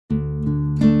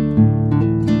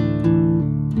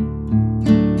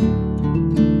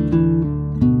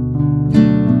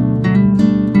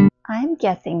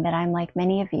guessing that I'm like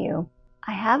many of you.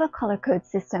 I have a color code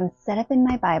system set up in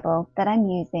my Bible that I'm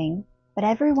using, but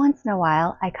every once in a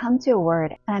while I come to a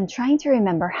word and I'm trying to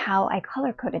remember how I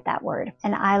color coded that word.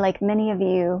 And I, like many of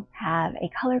you, have a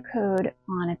color code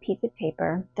on a piece of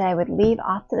paper that I would leave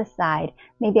off to the side.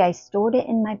 Maybe I stored it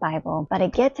in my Bible, but I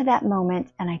get to that moment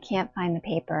and I can't find the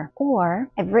paper. Or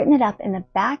I've written it up in the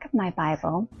back of my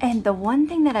Bible. And the one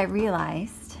thing that I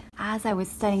realized as I was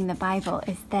studying the Bible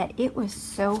is that it was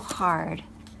so hard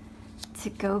to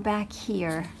go back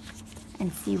here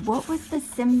and see what was the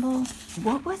symbol,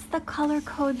 what was the color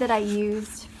code that I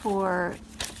used for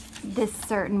this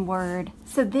certain word.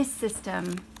 So this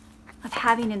system of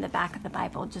having in the back of the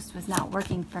Bible just was not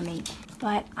working for me.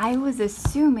 But I was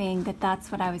assuming that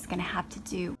that's what I was going to have to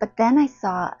do. But then I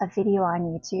saw a video on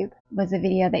YouTube. It was a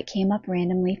video that came up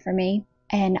randomly for me.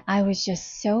 And I was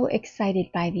just so excited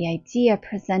by the idea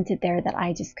presented there that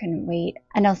I just couldn't wait.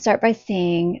 And I'll start by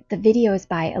saying the video is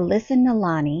by Alyssa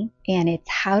Nalani, and it's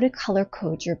How to Color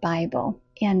Code Your Bible.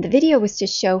 And the video was to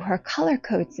show her color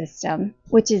code system,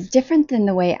 which is different than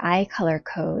the way I color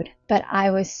code. But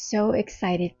I was so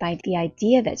excited by the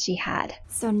idea that she had.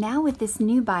 So now with this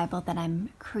new Bible that I'm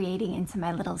creating into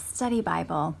my little study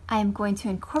Bible, I am going to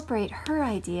incorporate her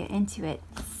idea into it.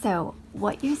 So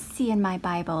what you see in my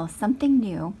Bible, something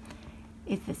new,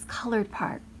 is this colored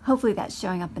part. Hopefully that's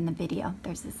showing up in the video.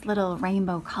 There's this little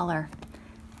rainbow color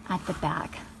at the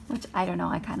back, which I don't know,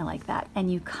 I kind of like that.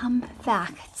 And you come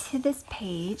back to this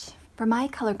page. For my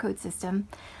color code system,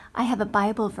 I have a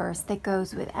Bible verse that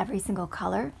goes with every single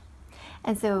color.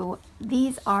 And so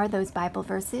these are those Bible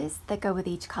verses that go with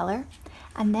each color.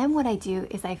 And then what I do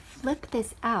is I flip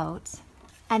this out,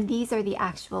 and these are the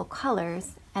actual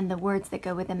colors and the words that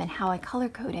go with them and how I color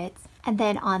code it. And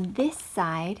then on this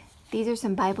side, these are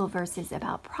some Bible verses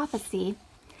about prophecy.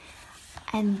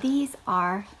 And these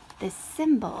are the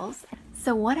symbols.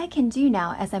 So what I can do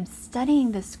now as I'm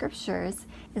studying the scriptures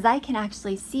is I can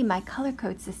actually see my color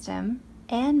code system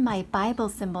and my Bible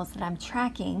symbols that I'm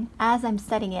tracking as I'm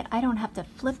studying it. I don't have to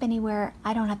flip anywhere.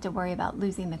 I don't have to worry about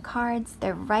losing the cards.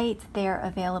 They're right there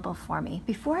available for me.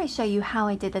 Before I show you how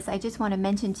I did this, I just want to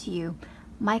mention to you,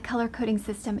 my color coding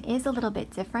system is a little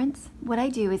bit different. What I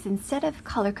do is instead of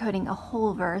color coding a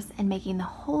whole verse and making the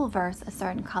whole verse a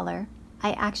certain color,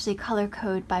 I actually color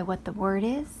code by what the word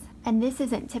is. And this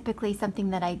isn't typically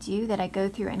something that I do, that I go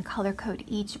through and color code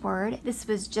each word. This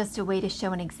was just a way to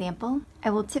show an example. I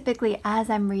will typically,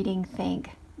 as I'm reading, think,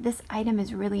 this item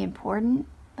is really important.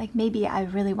 Like maybe I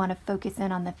really want to focus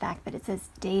in on the fact that it says,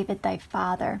 David, thy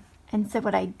father. And so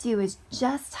what I do is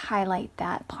just highlight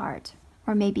that part.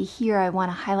 Or maybe here I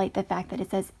want to highlight the fact that it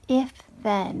says, if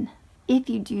then, if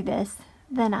you do this,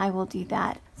 then I will do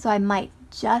that. So I might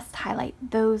just highlight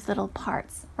those little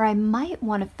parts. Or I might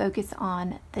want to focus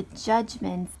on the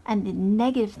judgments and the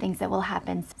negative things that will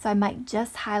happen. So I might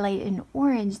just highlight in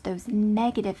orange those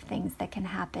negative things that can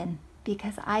happen,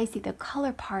 because I see the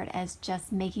color part as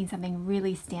just making something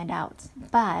really stand out.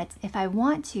 But if I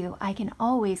want to, I can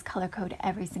always color code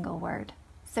every single word.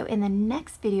 So in the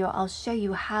next video, I'll show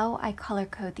you how I color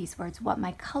code these words, what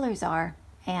my colors are.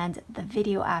 And the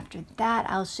video after that,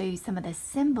 I'll show you some of the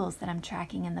symbols that I'm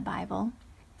tracking in the Bible.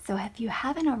 So if you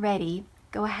haven't already,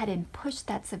 go ahead and push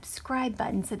that subscribe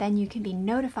button so then you can be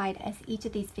notified as each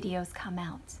of these videos come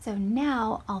out. So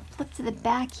now I'll flip to the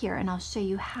back here and I'll show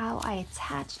you how I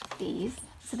attached these.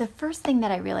 So the first thing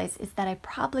that I realized is that I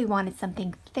probably wanted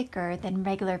something thicker than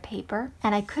regular paper,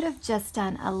 and I could have just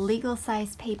done a legal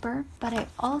size paper, but I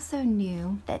also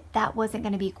knew that that wasn't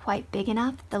going to be quite big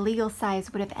enough. The legal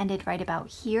size would have ended right about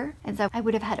here, and so I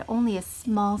would have had only a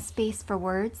small space for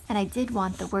words, and I did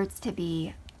want the words to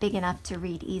be big enough to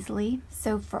read easily.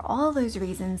 So for all those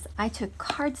reasons, I took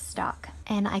cardstock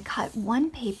and I cut one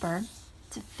paper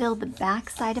to fill the back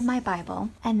side of my Bible,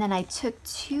 and then I took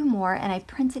two more and I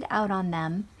printed out on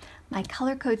them my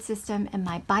color code system and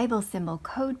my Bible symbol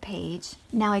code page.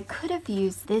 Now I could have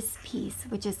used this piece,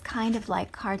 which is kind of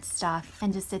like cardstock,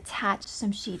 and just attached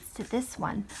some sheets to this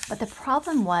one. But the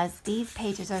problem was these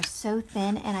pages are so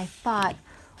thin, and I thought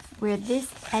where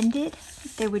this ended,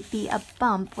 there would be a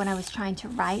bump when I was trying to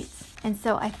write. And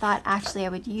so I thought actually I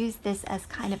would use this as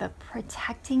kind of a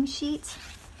protecting sheet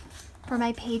for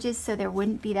my pages so there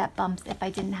wouldn't be that bumps if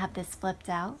I didn't have this flipped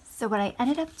out. So what I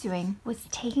ended up doing was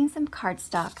taking some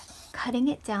cardstock, cutting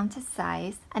it down to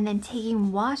size, and then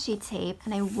taking washi tape,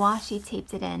 and I washi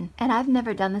taped it in. And I've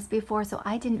never done this before, so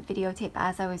I didn't videotape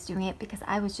as I was doing it because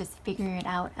I was just figuring it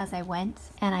out as I went.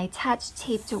 And I attached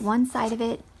tape to one side of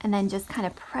it and then just kind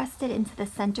of pressed it into the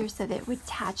center so that it would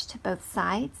attach to both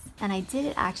sides. And I did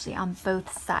it actually on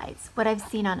both sides. What I've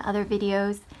seen on other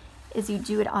videos is you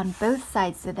do it on both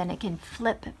sides so then it can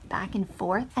flip back and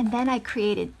forth. And then I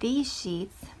created these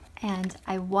sheets and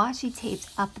I washi taped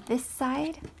up this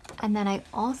side, and then I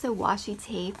also washi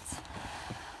taped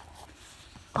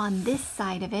on this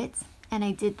side of it, and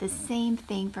I did the same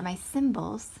thing for my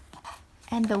symbols.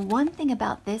 And the one thing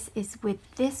about this is with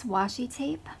this washi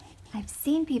tape, I've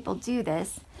seen people do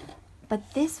this,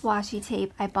 but this washi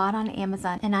tape I bought on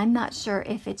Amazon, and I'm not sure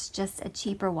if it's just a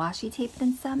cheaper washi tape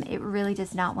than some. It really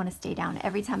does not want to stay down.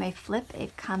 Every time I flip,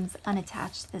 it comes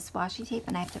unattached to this washi tape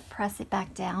and I have to press it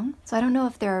back down. So I don't know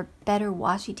if there are better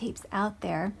washi tapes out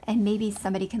there, and maybe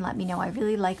somebody can let me know. I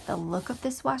really like the look of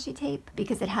this washi tape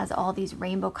because it has all these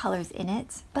rainbow colors in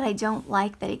it, but I don't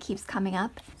like that it keeps coming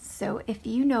up. So if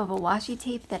you know of a washi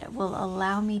tape that will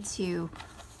allow me to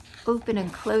open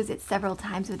and close it several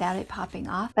times without it popping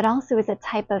off, but also is a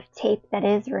type of tape that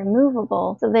is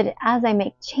removable, so that as I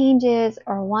make changes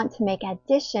or want to make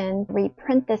additions,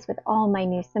 reprint this with all my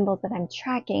new symbols that I'm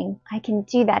tracking, I can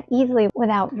do that easily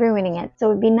without ruining it. So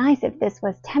it would be nice if this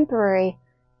was temporary,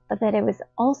 but that it was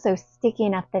also sticky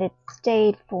enough that it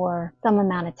stayed for some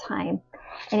amount of time.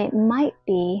 And it might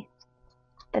be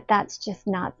that that's just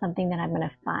not something that I'm going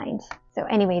to find. So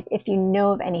anyways, if you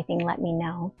know of anything, let me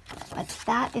know. But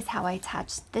that is how I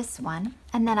attached this one.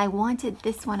 And then I wanted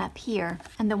this one up here.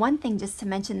 And the one thing, just to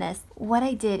mention this, what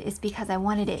I did is because I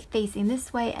wanted it facing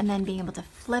this way and then being able to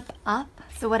flip up.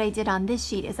 So what I did on this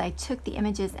sheet is I took the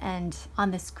images, and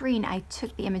on the screen, I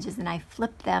took the images and I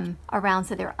flipped them around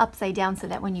so they're upside down, so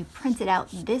that when you print it out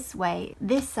this way,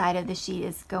 this side of the sheet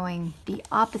is going, the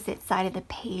opposite side of the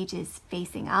page is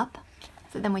facing up.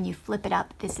 So then when you flip it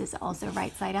up, this is also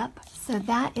right side up. So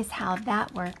that is how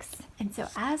that works. And so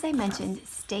as I mentioned,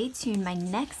 stay tuned. My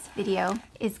next video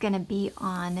is going to be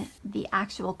on the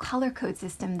actual color code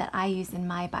system that I use in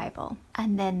my Bible.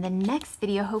 And then the next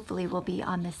video hopefully will be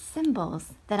on the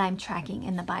symbols that I'm tracking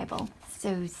in the Bible.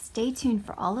 So stay tuned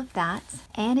for all of that.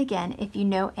 And again, if you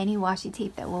know any washi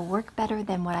tape that will work better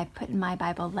than what I put in my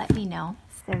Bible, let me know.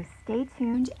 So stay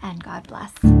tuned and God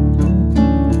bless.